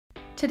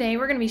Today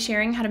we're going to be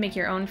sharing how to make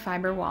your own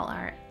fiber wall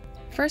art.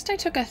 First I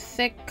took a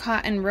thick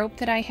cotton rope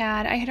that I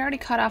had already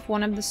cut off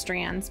one of the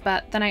strands,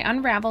 but then I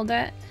unraveled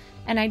it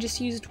and I just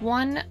used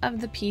one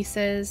of the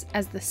pieces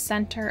as the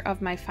center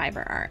of my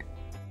fiber art.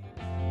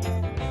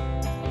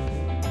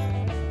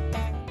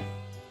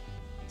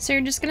 So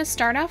you're just going to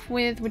start off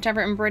with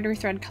whichever embroidery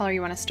thread color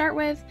you want to start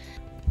with.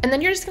 And then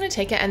you're just going to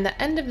take it, and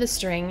the end of the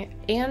string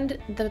and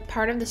the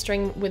part of the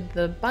string with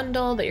the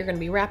bundle that you're going to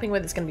be wrapping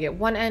with is going to be at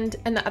one end,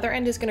 and the other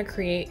end is going to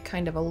create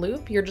kind of a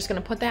loop. You're just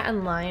going to put that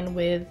in line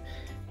with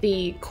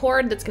the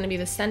cord that's going to be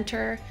the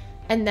center,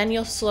 and then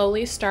you'll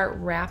slowly start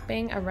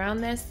wrapping around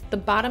this. The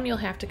bottom you'll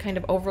have to kind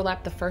of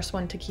overlap the first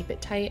one to keep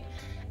it tight,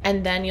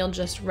 and then you'll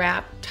just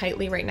wrap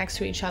tightly right next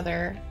to each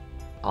other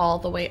all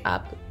the way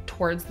up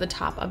towards the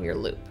top of your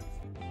loop.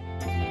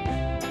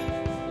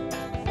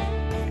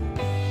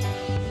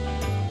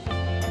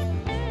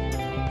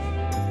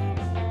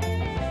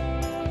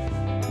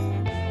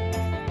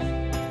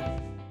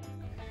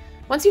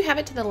 Once you have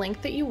it to the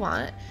length that you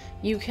want,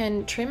 you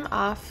can trim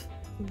off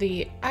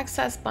the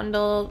excess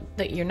bundle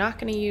that you're not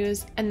going to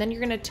use, and then you're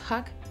going to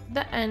tuck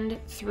the end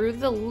through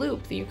the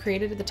loop that you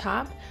created at the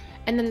top,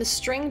 and then the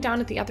string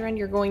down at the other end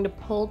you're going to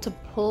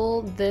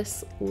pull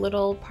this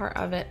little part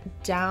of it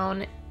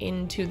down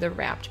into the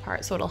wrapped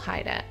part so it'll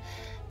hide it.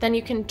 Then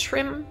you can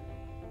trim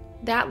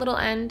that little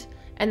end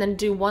and then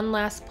do one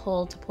last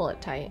pull to pull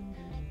it tight.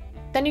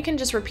 Then you can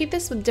just repeat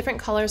this with different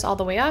colors all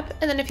the way up,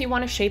 and then if you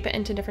want to shape it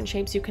into different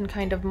shapes, you can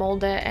kind of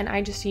mold it, and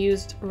I just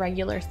used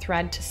regular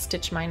thread to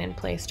stitch mine in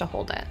place to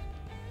hold it.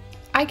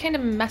 I kind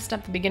of messed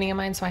up the beginning of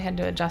mine, so I had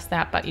to adjust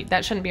that, but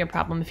that shouldn't be a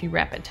problem if you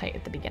wrap it tight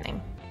at the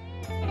beginning.